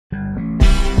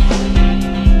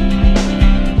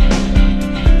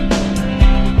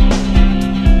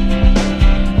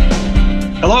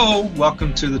Hello,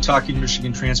 welcome to the Talking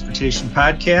Michigan Transportation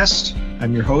Podcast.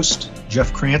 I'm your host,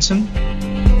 Jeff Cranston.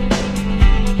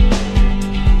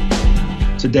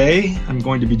 Today, I'm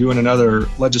going to be doing another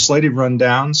legislative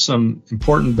rundown. Some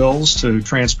important bills to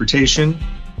transportation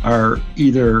are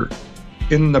either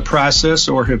in the process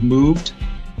or have moved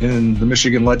in the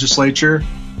Michigan legislature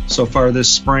so far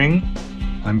this spring.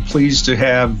 I'm pleased to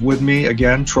have with me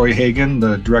again Troy Hagan,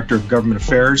 the Director of Government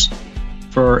Affairs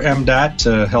for MDOT,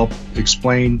 to help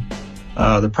explain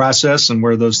the process and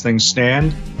where those things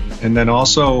stand. And then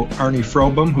also Arnie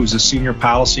Frobum, who's a Senior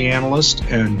Policy Analyst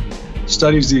and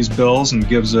studies these bills and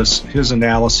gives us his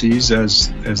analyses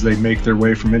as they make their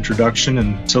way from introduction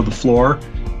and to the floor.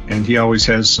 And he always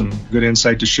has some good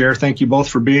insight to share. Thank you both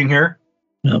for being here.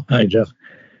 Oh, hi, Jeff.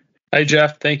 Hi,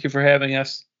 Jeff. Thank you for having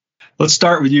us. Let's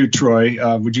start with you,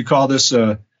 Troy. Would you call this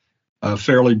a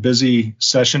fairly busy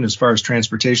session as far as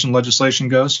transportation legislation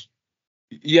goes?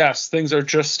 Yes, things are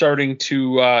just starting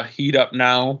to heat up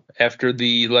now after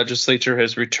the legislature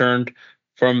has returned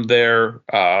from their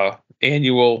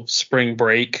annual spring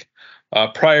break.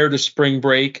 Prior to spring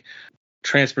break,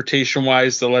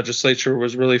 transportation-wise, the legislature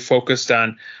was really focused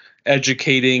on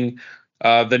educating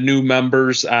the new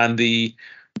members on the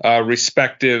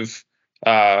respective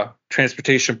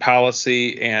transportation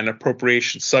policy and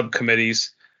appropriation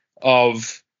subcommittees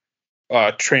of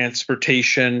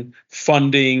transportation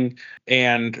funding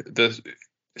and the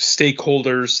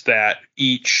stakeholders that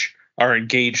each are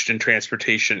engaged in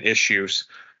transportation issues.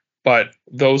 But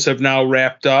those have now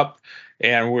wrapped up,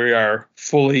 and we are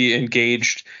fully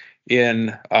engaged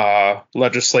in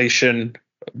legislation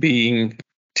being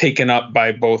taken up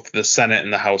by both the Senate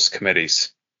and the House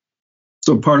committees.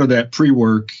 So part of that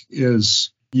pre-work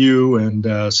is you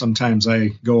and sometimes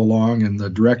I go along and the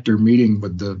director meeting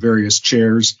with the various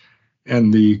chairs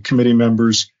and the committee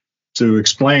members to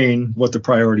explain what the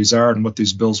priorities are and what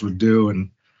these bills would do. And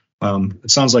it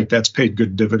sounds like that's paid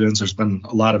good dividends. There's been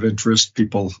a lot of interest.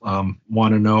 People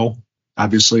want to know,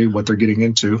 obviously, what they're getting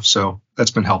into. So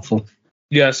that's been helpful.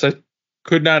 Yes, I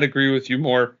could not agree with you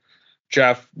more,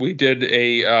 Jeff. We did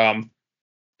a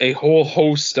whole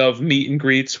host of meet and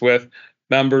greets with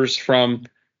members from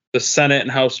the Senate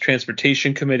and House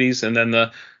Transportation Committees, and then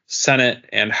the Senate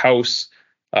and House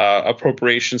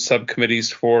Appropriation Subcommittees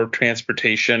for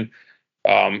Transportation.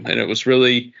 And it was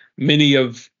really many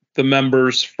of the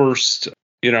members' first,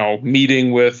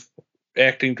 meeting with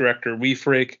Acting Director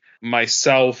Weifrig,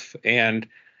 myself, and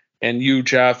you,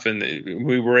 Jeff, and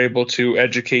we were able to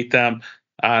educate them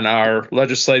on our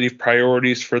legislative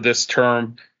priorities for this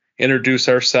term, introduce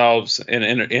ourselves, and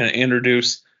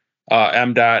introduce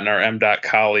MDOT and our MDOT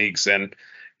colleagues and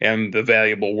the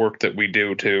valuable work that we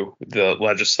do to the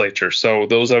legislature. So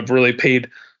those have really paid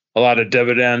a lot of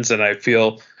dividends, and I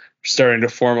feel we're starting to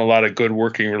form a lot of good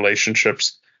working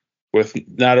relationships with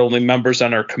not only members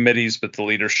on our committees, but the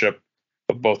leadership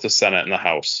of both the Senate and the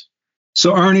House.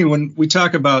 So Arnie, when we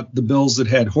talk about the bills that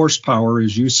had horsepower,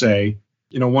 as you say,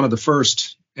 one of the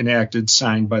first enacted,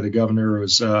 signed by the governor,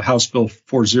 was House Bill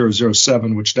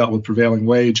 4007, which dealt with prevailing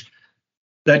wage.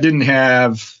 That didn't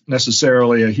have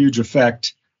necessarily a huge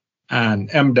effect on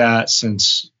MDOT,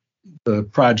 since the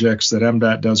projects that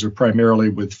MDOT does are primarily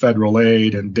with federal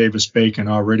aid, and Davis-Bacon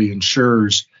already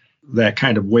ensures that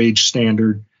kind of wage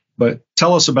standard. But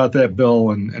tell us about that bill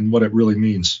and what it really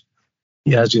means.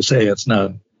 Yeah, as you say, it's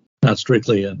not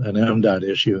strictly an MDOT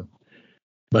issue,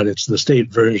 but it's the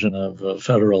state version of a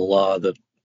federal law that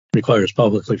requires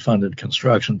publicly funded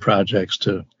construction projects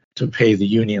to pay the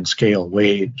union scale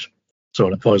wage. So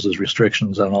it imposes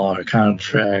restrictions on all our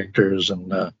contractors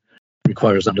and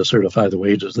requires them to certify the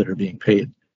wages that are being paid,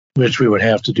 which we would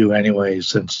have to do anyway,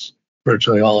 since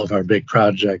virtually all of our big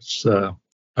projects are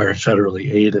federally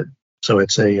aided. So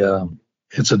it's a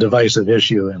divisive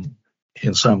issue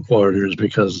in some quarters,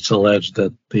 because it's alleged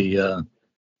that the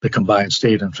combined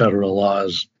state and federal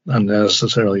laws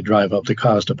unnecessarily drive up the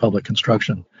cost of public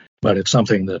construction. But it's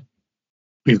something that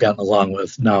we've gotten along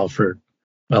with now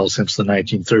since the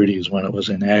 1930s when it was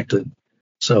enacted.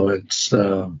 So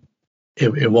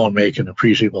it won't make an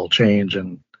appreciable change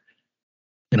in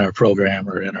our program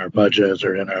or in our budget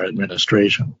or in our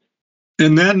administration.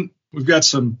 And then we've got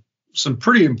some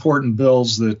pretty important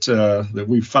bills that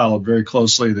we've followed very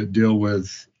closely that deal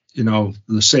with,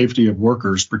 the safety of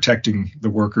workers, protecting the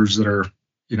workers that are,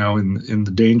 in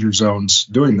the danger zones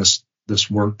doing this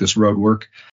road work.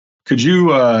 Could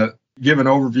you give an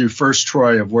overview first,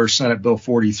 Troy, of where Senate Bill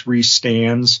 43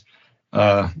 stands,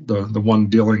 the one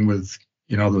dealing with,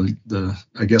 the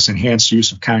I guess, enhanced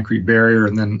use of concrete barrier,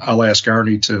 and then I'll ask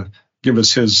Arnie to give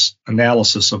us his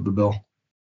analysis of the bill.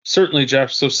 Certainly,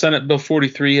 Jeff. So Senate Bill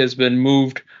 43 has been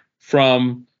moved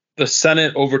from the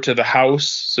Senate over to the House.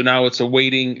 So now it's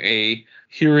awaiting a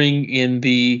hearing in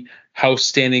the House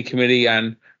Standing Committee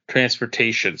on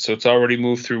Transportation. So it's already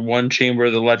moved through one chamber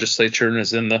of the legislature and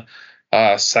is in the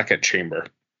second chamber.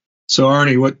 So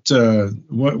Arnie,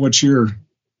 what's your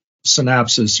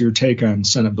synopsis, your take on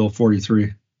Senate Bill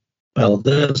 43? Well,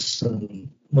 this and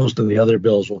most of the other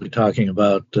bills we'll be talking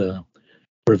about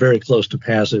were very close to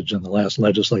passage in the last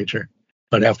legislature.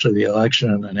 But after the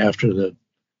election and after the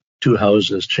two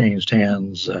houses changed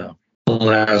hands, the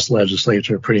last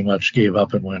legislature pretty much gave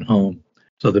up and went home.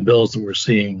 So the bills that we're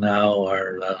seeing now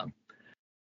are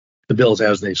the bills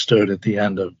as they stood at the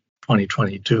end of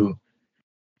 2022.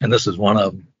 And this is one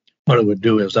of them. What it would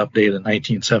do is update a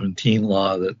 1917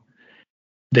 law that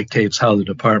dictates how the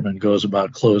department goes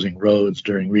about closing roads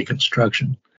during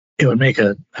reconstruction. It would make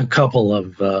a couple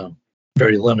of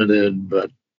very limited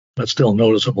but still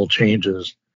noticeable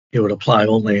changes. It would apply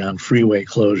only on freeway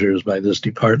closures by this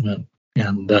department.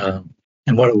 And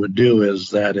what it would do is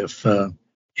that if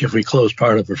we close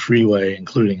part of a freeway,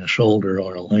 including a shoulder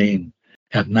or a lane,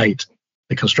 at night,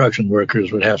 the construction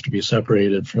workers would have to be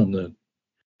separated from the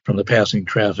passing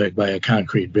traffic by a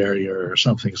concrete barrier or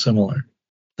something similar.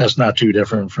 That's not too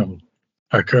different from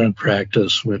our current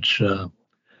practice, which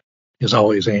is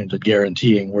always aimed at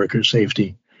guaranteeing worker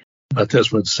safety. But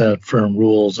this would set firm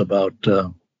rules about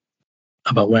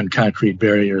when concrete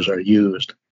barriers are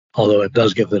used, although it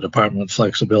does give the department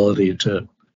flexibility to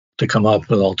come up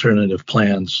with alternative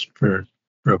plans for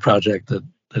a project that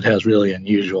has really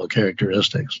unusual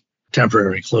characteristics.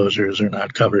 Temporary closures are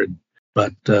not covered,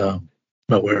 but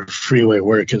where freeway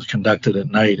work is conducted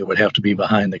at night, it would have to be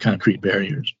behind the concrete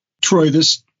barriers. Troy,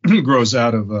 this grows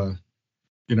out of a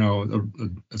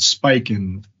spike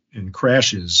in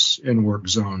crashes in work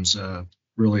zones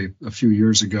really a few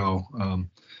years ago,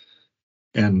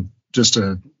 and just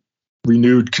a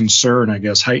renewed concern, I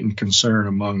guess, heightened concern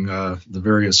among the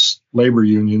various labor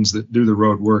unions that do the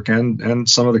road work and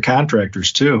some of the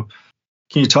contractors too.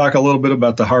 Can you talk a little bit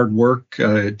about the hard work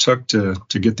it took to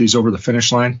get these over the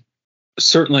finish line?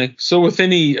 Certainly. So with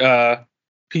any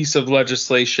piece of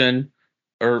legislation,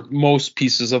 or most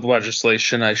pieces of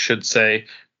legislation, I should say,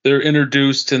 they're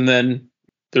introduced and then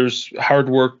there's hard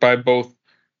work by both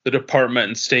the department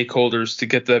and stakeholders to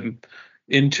get them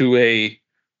into a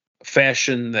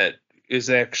fashion that is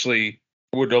actually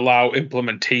would allow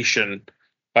implementation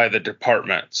by the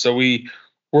department. So we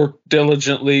worked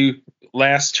diligently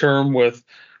last term with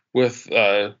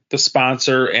the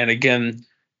sponsor, and again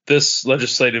this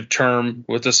legislative term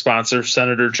with the sponsor,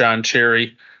 Senator John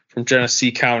Cherry from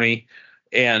Genesee County,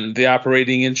 and the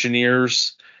operating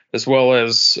engineers, as well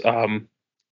as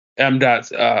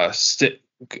MDOT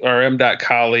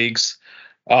colleagues,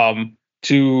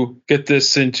 to get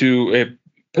this into a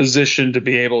position to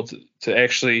be able to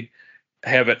actually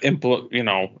have an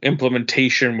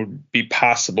implementation would be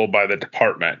possible by the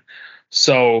department.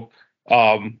 So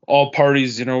all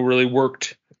parties, really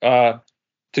worked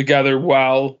together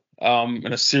well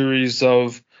in a series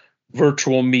of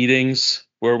virtual meetings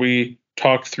where we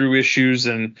talked through issues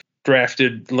and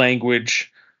drafted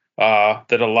language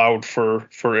that allowed for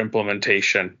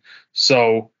implementation.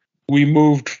 So we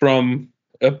moved from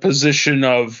a position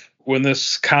of, when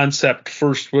this concept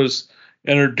first was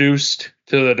introduced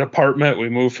to the department, we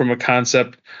moved from a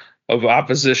concept of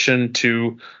opposition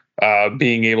to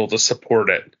being able to support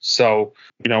it. So,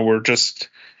 we're just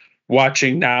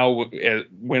watching now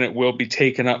when it will be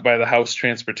taken up by the House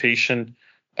Transportation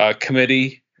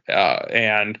Committee,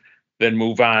 and then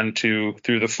move on through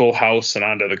the full House and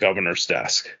onto the governor's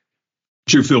desk.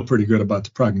 You feel pretty good about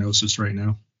the prognosis right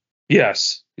now?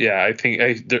 Yes. Yeah, I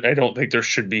don't think there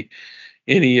should be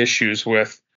any issues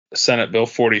with Senate Bill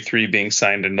 43 being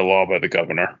signed into law by the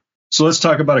governor. So let's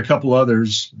talk about a couple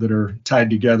others that are tied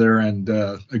together. And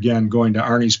again, going to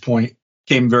Arnie's point,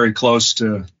 came very close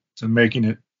to making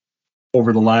it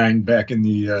over the line back in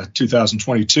the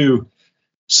 2022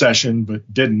 session,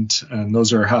 but didn't. And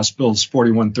those are House Bills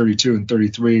 41, 32, and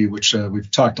 33, which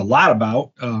we've talked a lot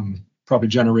about. Probably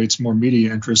generates more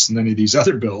media interest than any of these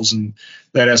other bills. And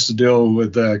that has to deal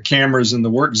with cameras in the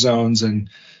work zones and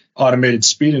automated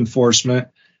speed enforcement.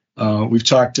 We've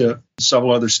talked to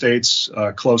several other states,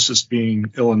 closest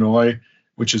being Illinois,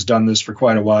 which has done this for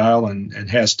quite a while and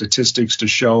has statistics to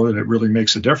show that it really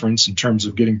makes a difference in terms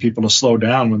of getting people to slow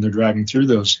down when they're driving through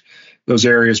those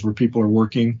areas where people are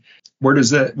working. Where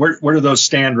do those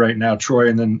stand right now, Troy?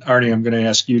 And then Arnie, I'm going to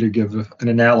ask you to give an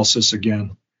analysis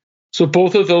again. So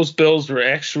both of those bills were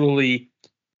actually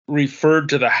referred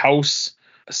to the House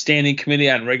Standing Committee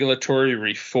on Regulatory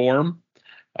Reform.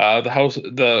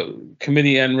 The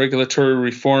Committee on Regulatory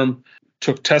Reform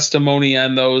took testimony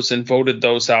on those and voted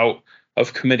those out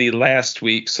of committee last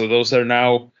week. So those are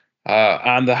now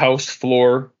on the House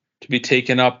floor to be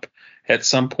taken up at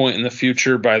some point in the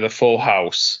future by the full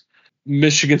House.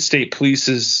 Michigan State Police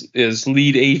is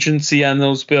lead agency on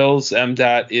those bills.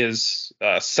 MDOT is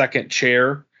second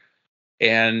chair.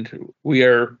 And we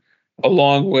are,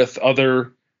 along with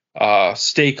other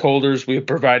stakeholders, we have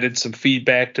provided some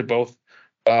feedback to both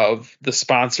of the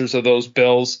sponsors of those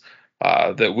bills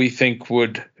that we think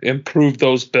would improve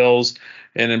those bills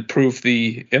and improve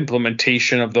the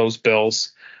implementation of those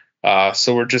bills.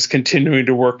 So we're just continuing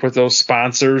to work with those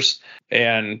sponsors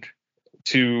and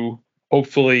to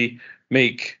hopefully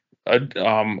make an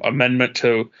amendment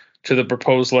to the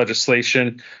proposed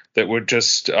legislation that would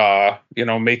just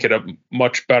make it a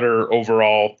much better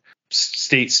overall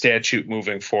state statute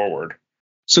moving forward.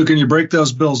 So can you break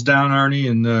those bills down, Arnie,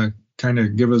 and kind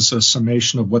of give us a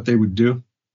summation of what they would do?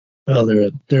 Well,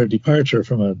 they're a departure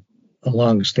from a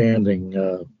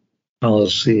long-standing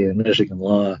policy in Michigan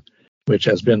law, which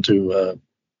has been to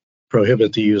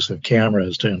prohibit the use of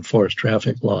cameras to enforce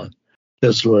traffic law.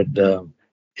 This would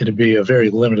it'd be a very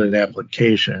limited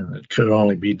application. It could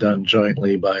only be done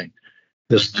jointly by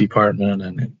this department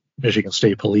and Michigan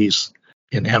State Police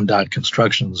in MDOT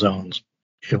construction zones.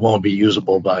 It won't be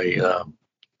usable by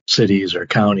cities or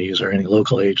counties or any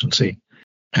local agency,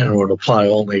 and it would apply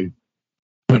only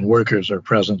when workers are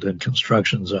present in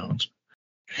construction zones.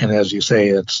 And as you say,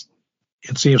 it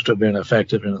seems to have been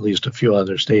effective in at least a few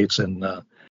other states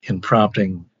in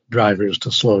prompting drivers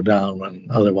to slow down when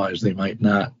otherwise they might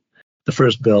not. The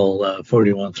first bill,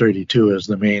 4132, is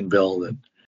the main bill that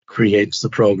creates the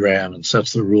program and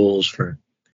sets the rules for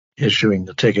issuing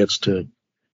the tickets to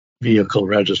vehicle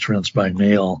registrants by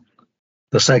mail.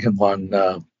 The second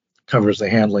one covers the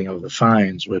handling of the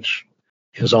fines, which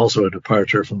is also a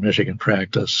departure from Michigan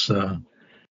practice.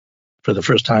 For the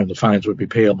first time, the fines would be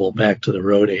payable back to the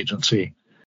road agency,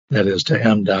 that is to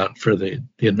MDOT, for the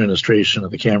administration of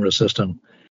the camera system,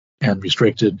 and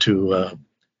restricted to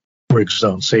work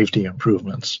zone safety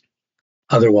improvements.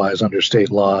 Otherwise, under state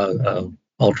law,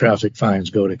 all traffic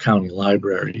fines go to county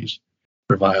libraries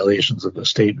for violations of the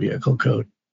state vehicle code.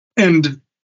 And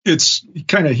it's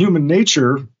kind of human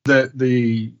nature that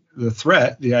the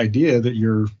threat, the idea that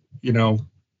you're,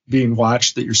 being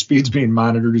watched, that your speed's being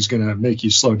monitored is going to make you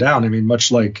slow down. I mean,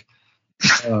 much like,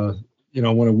 when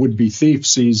a would-be thief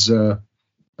sees a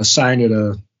sign at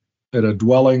a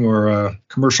dwelling or a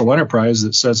commercial enterprise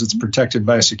that says it's protected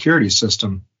by a security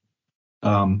system.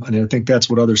 And I think that's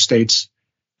what other states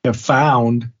have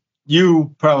found.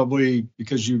 You probably,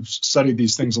 because you've studied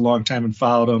these things a long time and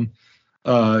followed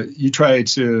them, you try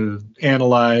to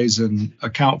analyze and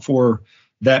account for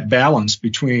that balance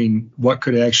between what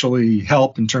could actually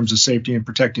help in terms of safety and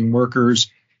protecting workers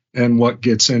and what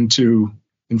gets into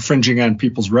infringing on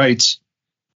people's rights.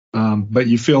 But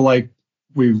you feel like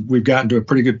we've gotten to a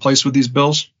pretty good place with these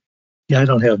bills? Yeah, I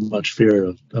don't have much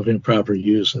fear of improper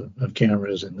use of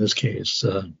cameras in this case.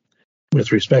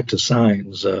 With respect to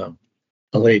signs, a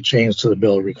late change to the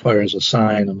bill requires a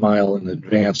sign a mile in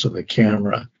advance of the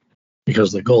camera,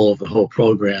 because the goal of the whole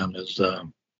program is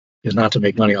not to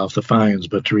make money off the fines,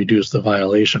 but to reduce the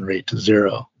violation rate to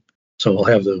zero. So we'll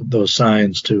have those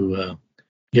signs to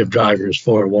give drivers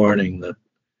forewarning that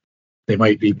they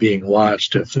might be being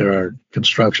watched if there are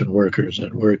construction workers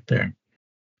at work there.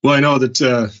 Well, I know that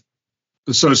the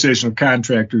Association of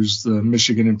Contractors, the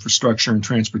Michigan Infrastructure and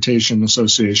Transportation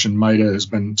Association, MITA, has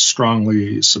been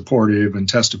strongly supportive and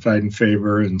testified in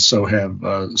favor, and so have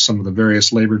some of the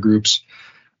various labor groups.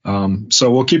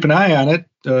 So we'll keep an eye on it.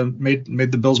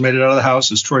 The bills made it out of the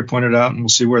House, as Troy pointed out, and we'll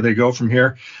see where they go from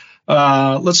here.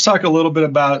 Let's talk a little bit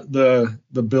about the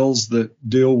bills that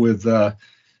deal with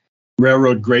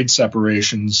railroad grade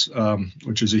separations,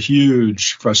 which is a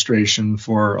huge frustration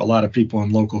for a lot of people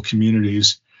in local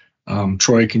communities.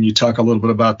 Troy, can you talk a little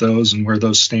bit about those and where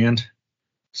those stand?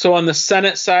 So on the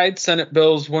Senate side, Senate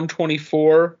Bills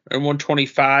 124 and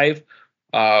 125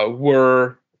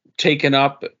 were taken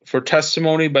up for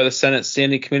testimony by the Senate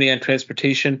Standing Committee on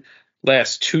Transportation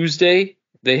last Tuesday.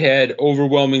 They had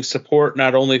overwhelming support,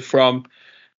 not only from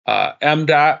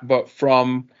MDOT, but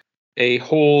from a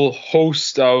whole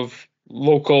host of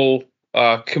local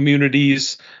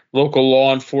communities, local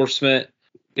law enforcement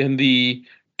in the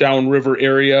downriver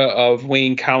area of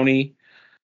Wayne County.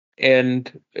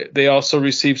 And they also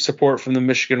received support from the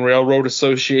Michigan Railroad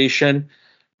Association.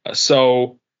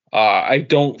 So I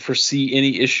don't foresee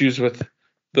any issues with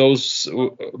those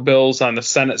bills on the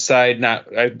Senate side.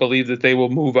 I believe that they will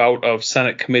move out of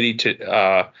Senate committee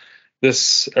to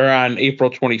on April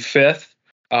 25th.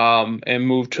 and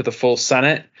move to the full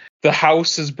Senate. The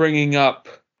House is bringing up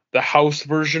the House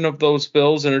version of those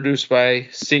bills introduced by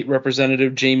State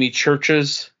Representative Jamie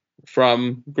Churches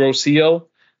from Grosse Ile.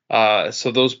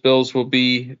 So those bills will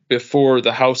be before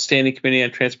the House Standing Committee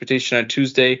on Transportation on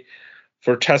Tuesday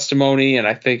for testimony, and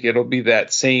I think it'll be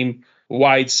that same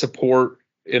wide support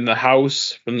in the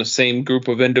House from the same group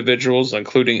of individuals,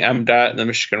 including MDOT and the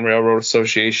Michigan Railroad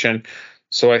Association.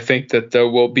 So I think that there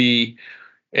will be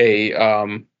a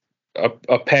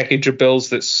package of bills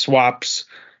that swaps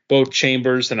both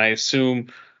chambers, and I assume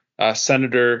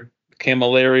Senator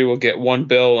Camilleri will get one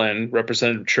bill and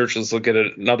Representative Churches will get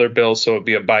another bill, so it'll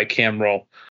be a bicameral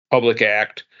public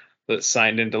act that's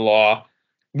signed into law.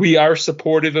 We are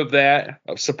supportive of that,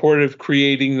 supportive of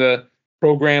creating the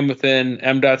program within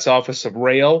MDOT's Office of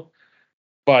Rail,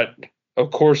 but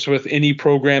of course with any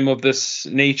program of this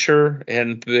nature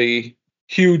and the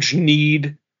huge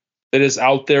need that is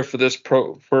out there for this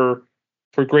for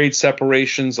grade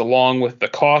separations, along with the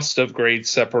cost of grade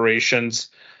separations,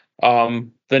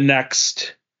 the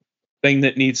next thing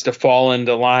that needs to fall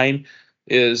into line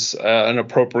is an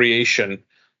appropriation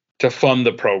to fund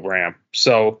the program.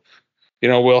 So,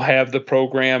 we'll have the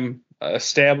program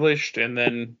established, and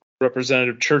then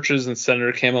Representative Churches and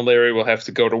Senator Camilleri will have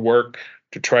to go to work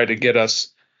to try to get us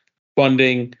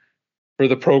funding for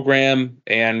the program.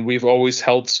 And we've always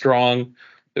held strong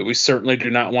that we certainly do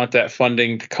not want that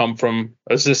funding to come from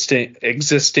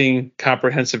existing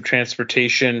comprehensive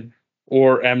transportation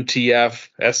or MTF,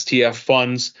 STF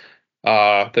funds,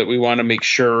 that we want to make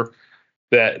sure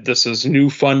that this is new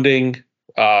funding,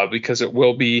 because it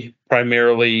will be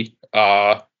primarily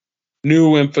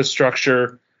new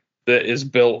infrastructure that is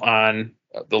built on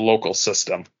the local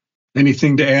system.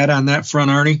 Anything to add on that front,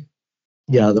 Arnie?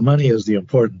 Yeah, the money is the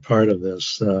important part of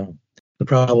this. The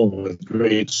problem with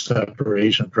grade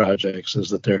separation projects is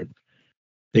that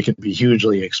they can be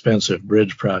hugely expensive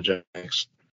bridge projects,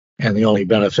 and they only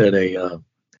benefit a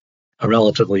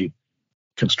relatively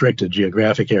constricted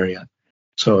geographic area.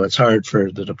 So it's hard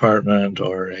for the department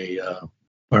or a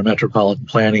metropolitan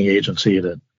planning agency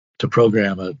to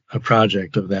program a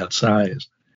project of that size.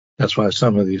 That's why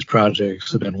some of these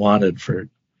projects have been wanted for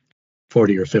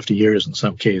 40 or 50 years in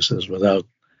some cases without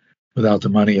the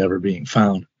money ever being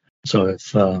found. So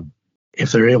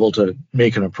if they're able to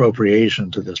make an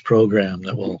appropriation to this program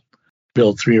that will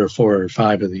build 3 or 4 or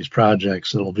 5 of these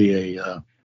projects, it'll be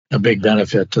a big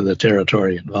benefit to the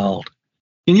territory involved.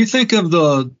 Can you think of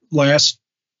the last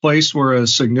place where a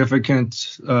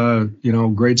significant,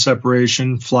 grade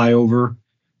separation flyover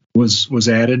was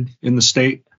added in the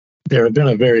state? There have been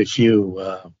a very few.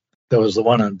 There was the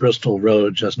one on Bristol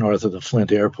Road just north of the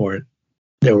Flint Airport.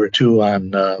 There were 2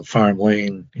 on Farm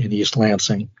Lane in East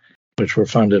Lansing, which were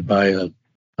funded by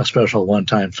a special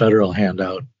one-time federal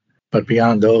handout. But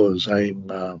beyond those, I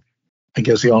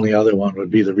guess the only other one would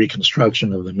be the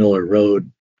reconstruction of the Miller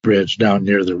Road Bridge down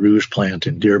near the Rouge plant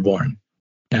in Dearborn.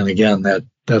 And again,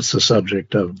 that's the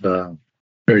subject of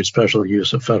very special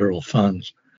use of federal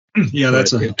funds. Yeah,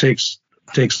 it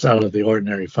takes out of the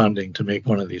ordinary funding to make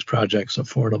one of these projects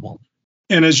affordable.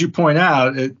 And as you point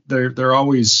out, they're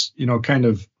always, kind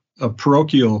of a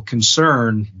parochial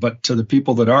concern, but to the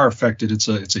people that are affected, it's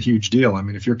a huge deal. I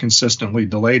mean, if you're consistently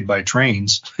delayed by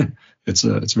trains, it's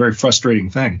a very frustrating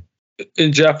thing.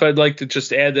 And Jeff, I'd like to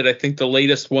just add that I think the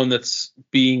latest one that's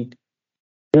being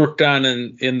worked on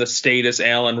in the state is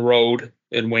Allen Road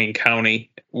in Wayne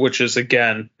County, which is,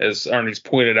 again, as Arnie's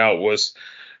pointed out,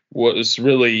 was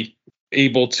really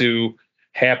able to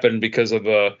happen because of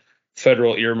a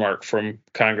federal earmark from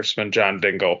Congressman John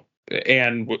Dingell,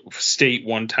 and state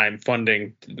one-time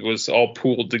funding was all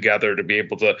pooled together to be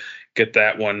able to get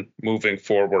that one moving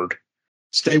forward.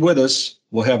 Stay with us.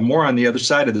 We'll have more on the other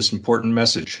side of this important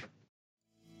message.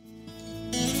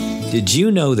 Did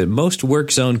you know that most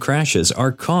work zone crashes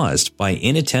are caused by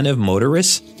inattentive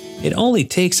motorists? It only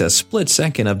takes a split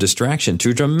second of distraction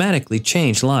to dramatically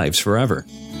change lives forever.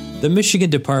 The Michigan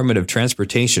Department of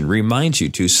Transportation reminds you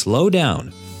to slow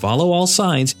down, follow all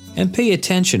signs, and pay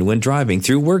attention when driving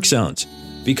through work zones,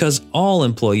 because all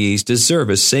employees deserve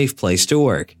a safe place to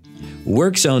work.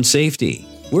 Work zone safety.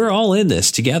 We're all in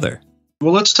this together.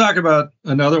 Well, let's talk about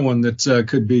another one that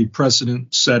could be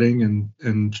precedent setting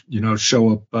and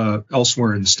show up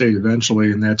elsewhere in the state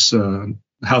eventually, and that's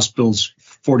House Bills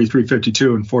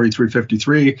 4352 and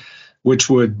 4353, which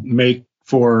would make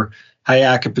for high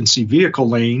occupancy vehicle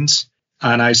lanes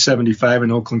on I-75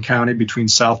 in Oakland County between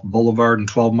South Boulevard and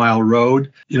 12 Mile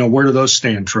Road. Where do those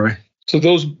stand, Troy? So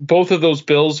both of those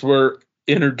bills were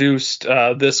introduced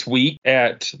this week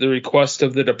at the request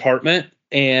of the department,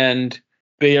 and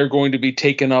they are going to be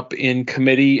taken up in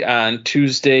committee on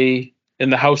Tuesday, in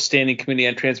the House Standing Committee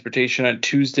on Transportation on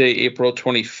Tuesday, April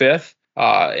 25th.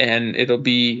 And it'll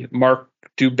be Mark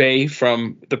Dubé,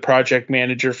 from the project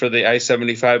manager for the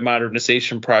I-75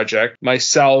 modernization project.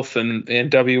 Myself and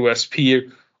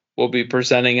WSP will be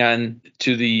presenting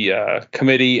to the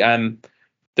committee on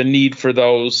the need for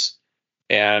those,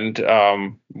 and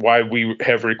why we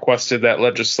have requested that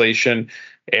legislation,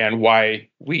 and why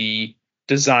we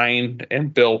designed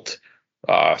and built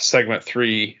segment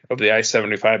 3 of the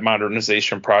I-75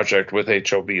 modernization project with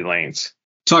HOV lanes.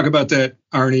 Talk about that,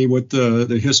 Arnie, what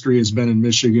the history has been in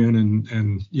Michigan,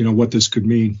 and what this could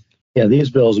mean. Yeah, these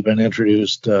bills have been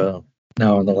introduced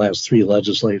now in the last 3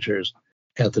 legislatures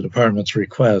at the department's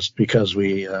request, because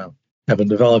we have been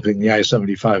developing the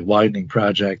I-75 widening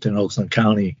project in Oakland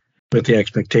County with the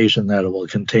expectation that it will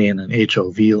contain an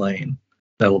HOV lane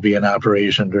that will be in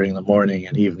operation during the morning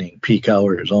and evening peak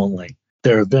hours only.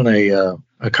 There have been a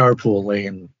carpool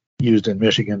lane used in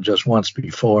Michigan just once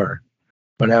before,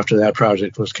 but after that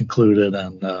project was concluded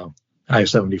on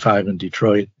I-75 in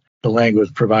Detroit, the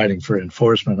language providing for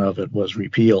enforcement of it was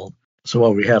repealed. So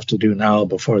what we have to do now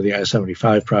before the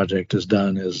I-75 project is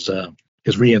done is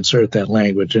reinsert that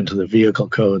language into the vehicle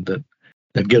code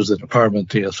that gives the department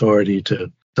the authority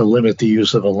to limit the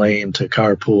use of a lane to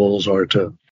carpools or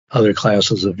to other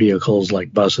classes of vehicles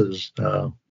like buses,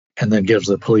 and then gives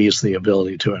the police the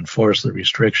ability to enforce the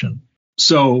restriction.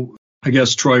 So I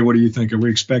guess, Troy, what do you think? Are we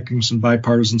expecting some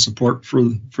bipartisan support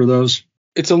for those?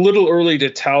 It's a little early to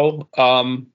tell,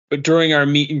 but during our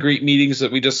meet and greet meetings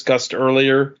that we discussed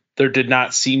earlier, there did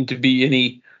not seem to be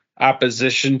any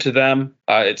opposition to them.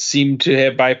 It seemed to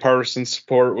have bipartisan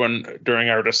support during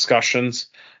our discussions,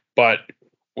 but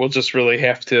we'll just really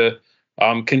have to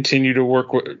continue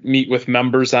to meet with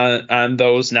members on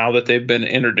those now that they've been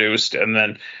introduced, and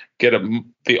then get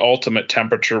the ultimate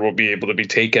temperature will be able to be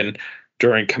taken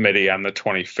during committee on the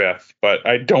 25th. But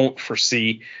I don't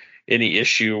foresee any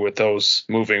issue with those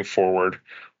moving forward.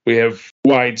 We have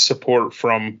wide support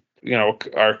from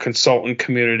our consultant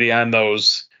community on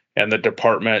those and the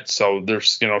department. So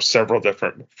there's several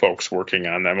different folks working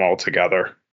on them all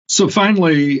together. So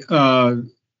finally,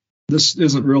 this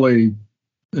isn't really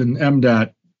an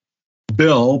MDOT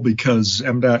bill, because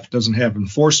MDOT doesn't have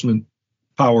enforcement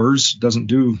powers, doesn't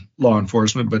do law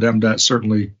enforcement, but MDOT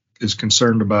certainly is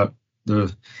concerned about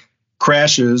the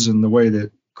crashes and the way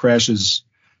that crashes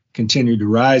continue to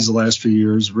rise the last few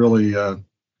years. Really, I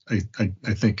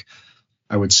think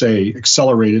I would say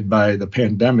accelerated by the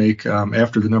pandemic,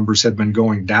 after the numbers had been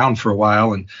going down for a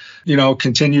while. And,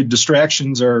 continued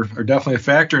distractions are definitely a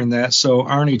factor in that. So,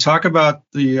 Arnie, talk about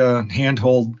the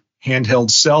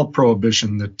handheld cell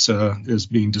prohibition that is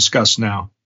being discussed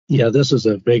now. Yeah, this is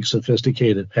a big,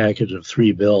 sophisticated package of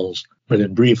 3 bills. But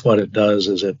in brief, what it does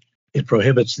is it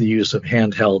prohibits the use of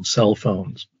handheld cell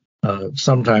phones.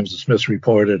 Sometimes it's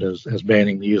misreported as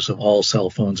banning the use of all cell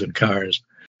phones in cars,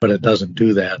 but it doesn't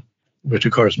do that, which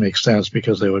of course makes sense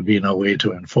because there would be no way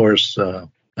to enforce a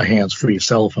hands-free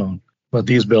cell phone. What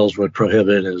these bills would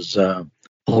prohibit is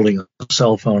holding a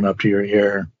cell phone up to your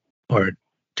ear, or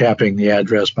tapping the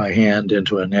address by hand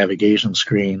into a navigation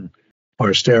screen,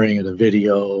 or staring at a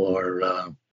video,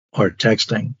 or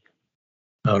texting.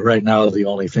 Right now, the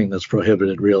only thing that's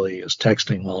prohibited really is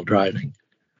texting while driving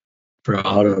for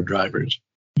auto drivers.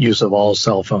 Use of all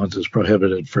cell phones is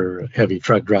prohibited for heavy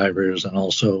truck drivers and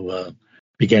also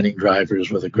beginning drivers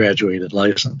with a graduated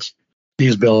license.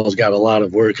 These bills got a lot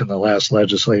of work in the last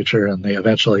legislature, and they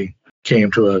eventually came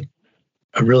to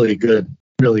a really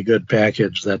good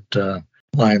package that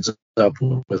lines up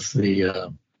with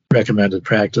the recommended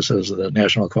practices of the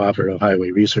National Cooperative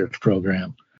Highway Research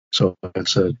Program. So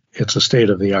it's a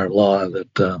state-of-the-art law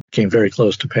that came very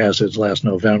close to passage last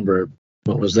November,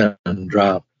 but was then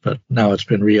dropped. But now it's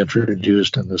been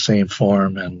reintroduced in the same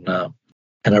form, and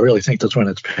I really think that when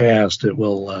it's passed,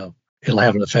 it'll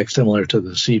have an effect similar to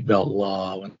the seatbelt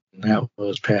law when that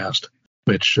was passed,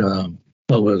 which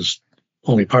was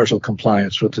only partial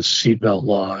compliance with the seatbelt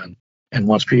law. And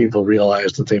once people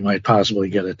realized that they might possibly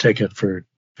get a ticket for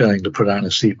failing to put on a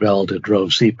seatbelt, it drove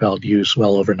seatbelt use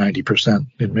well over 90%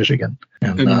 in Michigan.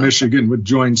 And Michigan would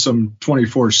join some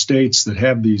 24 states that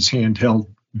have these handheld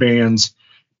bans.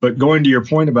 But going to your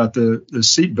point about the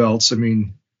seatbelts, I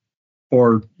mean,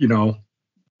 or,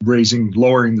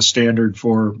 lowering the standard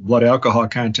for blood alcohol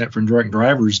content for drunk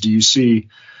drivers, do you see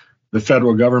the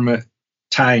federal government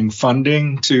tying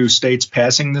funding to states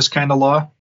passing this kind of law?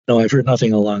 No, I've heard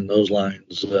nothing along those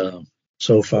lines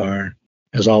so far.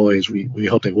 As always, we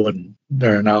hope they wouldn't.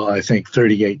 There are now, I think,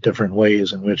 38 different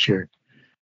ways in which your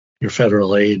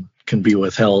federal aid can be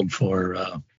withheld for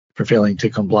for failing to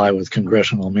comply with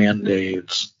congressional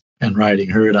mandates and riding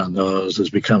herd on those has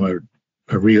become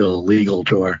a real legal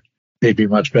chore. They'd be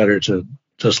much better to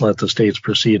just let the states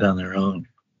proceed on their own.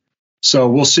 So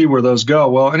we'll see where those go.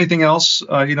 Well, anything else,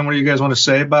 what do you guys want to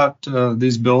say about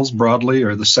these bills broadly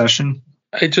or the session?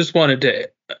 I just wanted to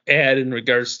add in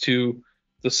regards to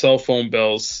the cell phone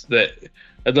bills that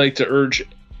I'd like to urge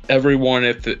everyone,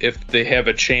 if they have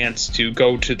a chance, to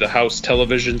go to the House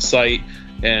television site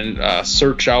and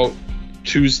search out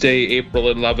Tuesday,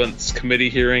 April 11th's committee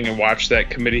hearing and watch that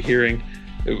committee hearing.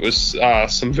 It was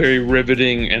some very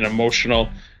riveting and emotional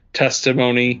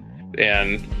testimony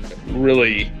and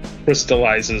really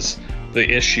crystallizes the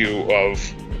issue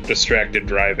of distracted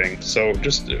driving. So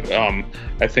just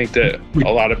I think that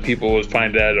a lot of people would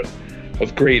find that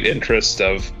of great interest,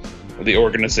 of the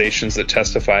organizations that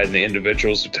testified and the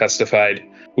individuals who testified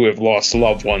who have lost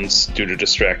loved ones due to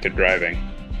distracted driving.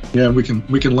 Yeah, we can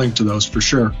link to those for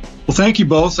sure. Well, thank you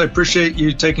both. I appreciate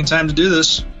you taking time to do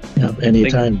this. Yeah,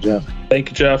 anytime, Jeff. Thank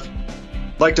you, Jeff.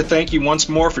 I'd like to thank you once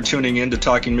more for tuning in to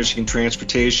Talking Michigan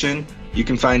Transportation. You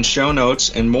can find show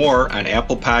notes and more on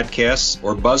Apple Podcasts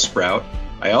or Buzzsprout.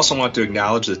 I also want to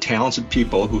acknowledge the talented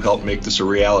people who help make this a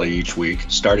reality each week,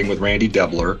 starting with Randy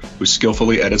Debler, who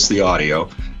skillfully edits the audio,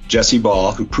 Jesse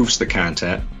Ball, who proofs the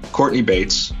content, Courtney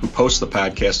Bates, who posts the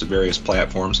podcast to various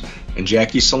platforms, and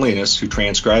Jackie Salinas, who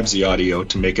transcribes the audio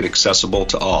to make it accessible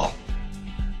to all.